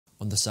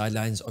On the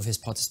sidelines of his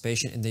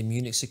participation in the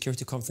Munich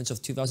Security Conference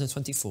of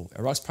 2024,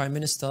 Iraq's Prime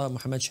Minister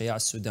Mohammad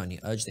al-Sudani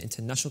urged the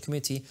International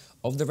Committee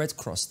of the Red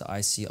Cross, the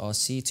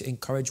ICRC, to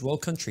encourage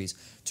world countries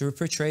to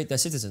repatriate their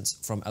citizens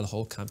from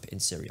al-Hol camp in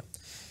Syria.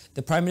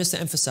 The Prime Minister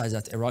emphasized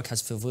that Iraq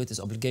has fulfilled its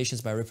obligations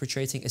by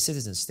repatriating its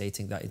citizens,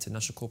 stating that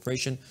international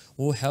cooperation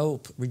will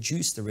help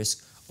reduce the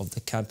risk of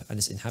the camp and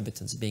its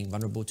inhabitants being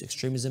vulnerable to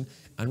extremism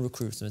and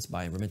recruitment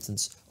by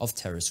remnants of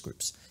terrorist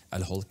groups.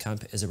 Al-Hol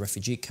camp is a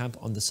refugee camp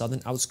on the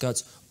southern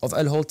outskirts of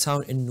al-Hol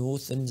town in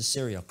northern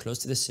Syria, close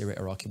to the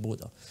Syria-Iraqi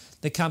border.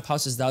 The camp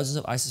houses thousands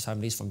of ISIS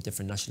families from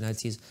different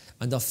nationalities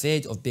and are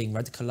feared of being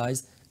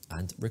radicalized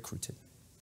and recruited.